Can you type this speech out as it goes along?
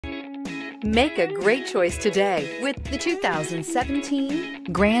Make a great choice today with the 2017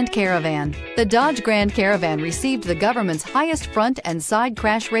 Grand Caravan. The Dodge Grand Caravan received the government's highest front and side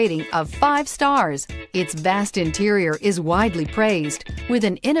crash rating of 5 stars. Its vast interior is widely praised, with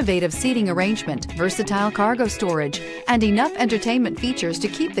an innovative seating arrangement, versatile cargo storage, and enough entertainment features to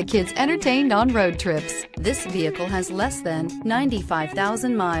keep the kids entertained on road trips. This vehicle has less than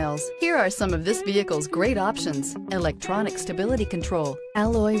 95,000 miles. Here are some of this vehicle's great options: electronic stability control,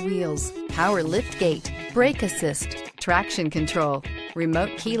 alloy wheels, power liftgate, brake assist, traction control,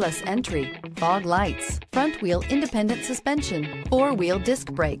 remote keyless entry, fog lights, front wheel independent suspension, 4-wheel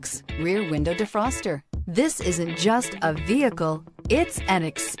disc brakes, rear window defroster. This isn't just a vehicle, it's an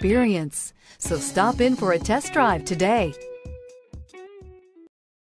experience. So stop in for a test drive today.